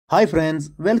Hi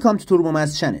friends, welcome to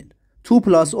TurboMaths channel. 2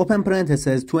 plus open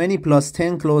parentheses 20 plus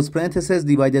 10 close parentheses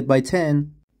divided by 10,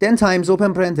 then times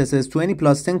open parentheses 20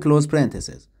 plus 10 close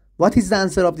parentheses. What is the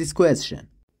answer of this question?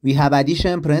 We have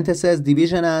addition, parentheses,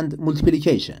 division and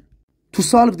multiplication. To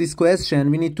solve this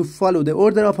question, we need to follow the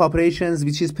order of operations,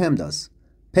 which is PEMDAS.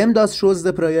 PEMDAS shows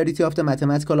the priority of the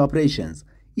mathematical operations.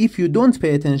 If you don't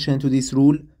pay attention to this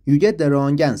rule, you get the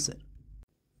wrong answer.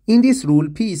 In this rule,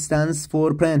 P stands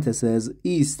for parentheses,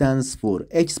 E stands for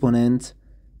exponent,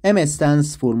 M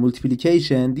stands for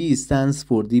multiplication, D stands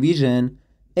for division,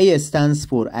 A stands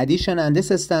for addition, and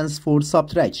S stands for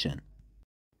subtraction.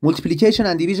 Multiplication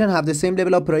and division have the same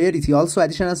level of priority. Also,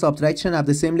 addition and subtraction have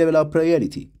the same level of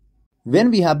priority.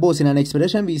 When we have both in an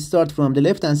expression, we start from the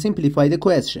left and simplify the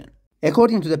question.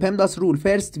 According to the PEMDAS rule,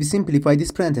 first we simplify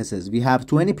these parentheses. We have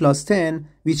 20 plus 10,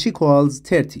 which equals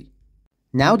 30.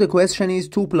 Now the question is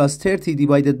 2 plus 30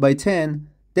 divided by 10,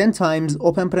 then times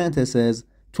open parentheses,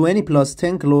 20 plus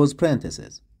 10 close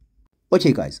parentheses.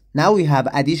 Okay guys, now we have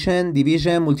addition,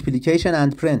 division, multiplication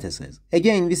and parentheses.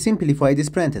 Again, we simplify these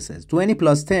parentheses. 20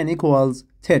 plus 10 equals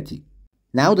 30.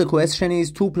 Now the question is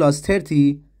 2 plus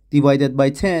 30 divided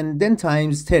by 10, then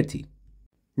times 30.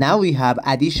 Now we have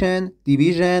addition,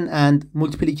 division and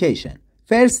multiplication.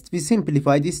 First, we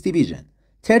simplify this division.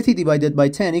 30 divided by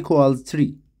 10 equals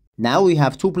 3. Now we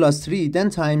have 2 plus 3,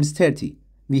 then times 30.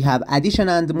 We have addition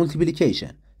and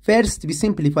multiplication. First, we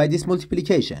simplify this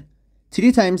multiplication.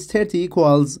 3 times 30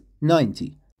 equals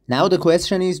 90. Now the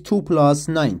question is 2 plus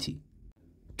 90.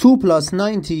 2 plus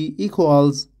 90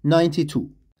 equals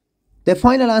 92. The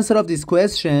final answer of this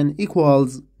question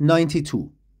equals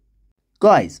 92.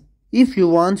 Guys, if you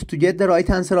want to get the right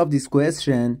answer of this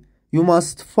question, you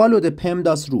must follow the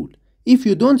PEMDAS rule. If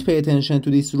you don't pay attention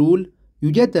to this rule,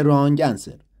 you get the wrong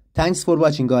answer. Thanks for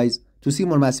watching guys. To see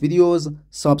more math videos,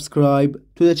 subscribe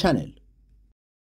to the channel.